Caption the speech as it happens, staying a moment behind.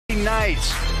night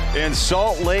in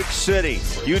Salt Lake City,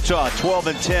 Utah.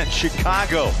 12-10.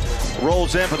 Chicago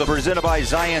rolls in for the presented by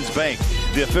Zions Bank,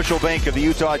 the official bank of the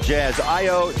Utah Jazz.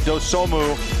 Ayo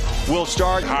Dosunmu will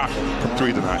start. Hot from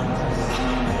 3 tonight.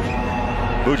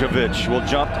 Vucevic will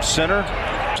jump center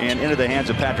and into the hands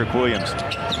of Patrick Williams.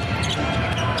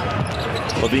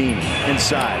 LaVine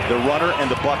inside, the runner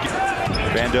and the bucket.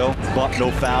 Vando, bump,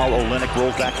 no foul. Olynyk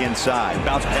rolls back inside.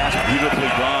 Bounce pass, beautifully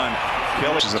done.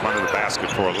 Kelly is up under the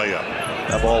basket for a layup.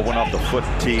 That ball went off the foot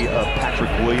tee of Patrick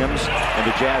Williams, and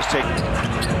the Jazz take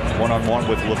one-on-one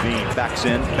with LaVine. Backs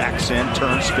in,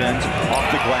 turns, spins, off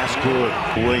the glass, good.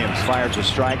 Williams fires a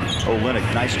strike. Olynyk,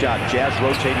 nice job. Jazz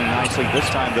rotating nicely. This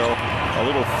time, though, a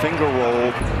little finger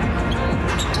roll.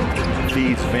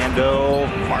 Feeds Vando,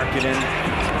 Markkanen,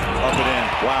 up and in.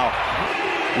 Wow.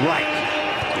 Right.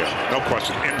 Yeah, no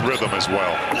question. In rhythm as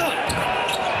well.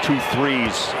 2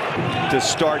 threes to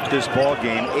start this ball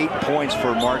game. 8 points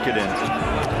for Markkanen.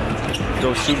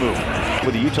 Dosunmu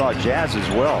for the Utah Jazz as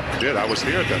well. I was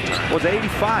here at that time. Was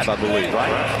 85, I believe,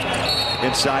 right?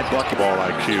 Inside bucket. Ball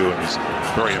IQ, and he's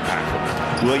very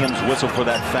impactful. Williams whistle for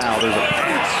that foul. There's a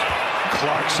pass.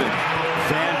 Clarkson,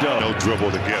 Vando. No dribble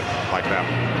to get like that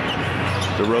one.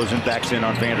 DeRozan backs in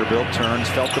on Vanderbilt, turns,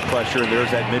 felt the pressure. There's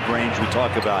that mid-range we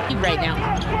talk about. Right now.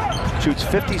 Shoots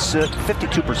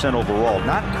 52% overall.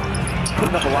 Not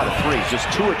putting up a lot of threes,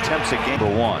 just 2 attempts a game.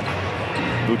 Number 1.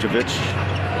 Vucevic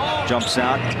jumps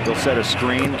out. He'll set a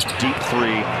screen. Deep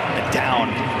 3. And down.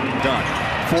 Done.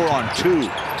 4 on 2.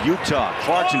 Utah.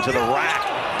 Clarkson to the rack.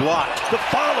 Blocked. The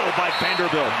follow by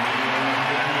Vanderbilt.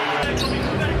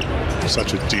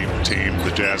 Such a deep team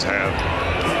the Jazz have.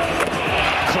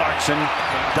 Clarkson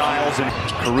dials and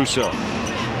Caruso.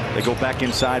 They go back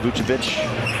inside. Vucevic,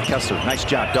 Kessler, nice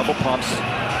job. Double pumps.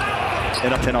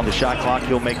 And up 10 on the shot clock.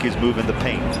 He'll make his move in the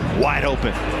paint. Wide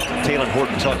open. Taylor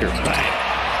Horton Tucker. Bang.